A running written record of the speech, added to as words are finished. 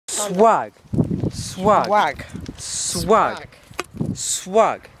Swag. Swag. Swag.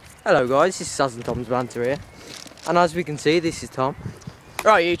 Swag. Hello guys, this is Sazandtomsbanter here. And as we can see, this is Tom.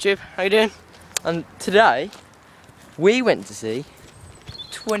 Right, YouTube, how you doing? And today, we went to see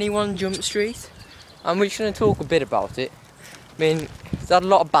 21 Jump Street. And we're just going to talk a bit about it. I mean, it's had a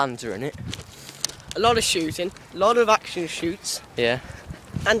lot of banter in it. A lot of shooting, a lot of action shoots. Yeah.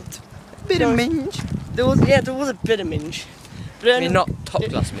 And a bit of minge. There was a bit of minge. But I mean, not top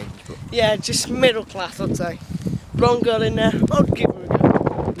class minge, but yeah, just middle class, I'd say. Wrong girl in there, I'd give her a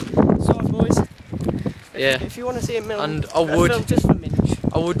go. Sorry, boys. Yeah. If you want to see a and film just for minge.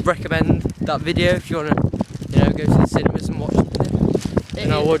 I would recommend that video if you want to, you know, go to the cinemas and watch it.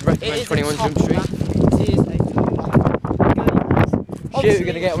 And I would recommend 21 Jump Street. It is a top laugh. Shoot, we're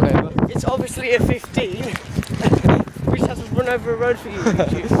going to get one over. It's obviously a 15, which has to run over a road for you.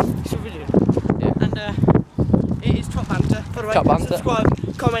 It's a video. Yeah. And it is top banter. By the way, top banter.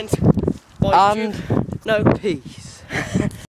 Subscribe, comment, and YouTube. No peace.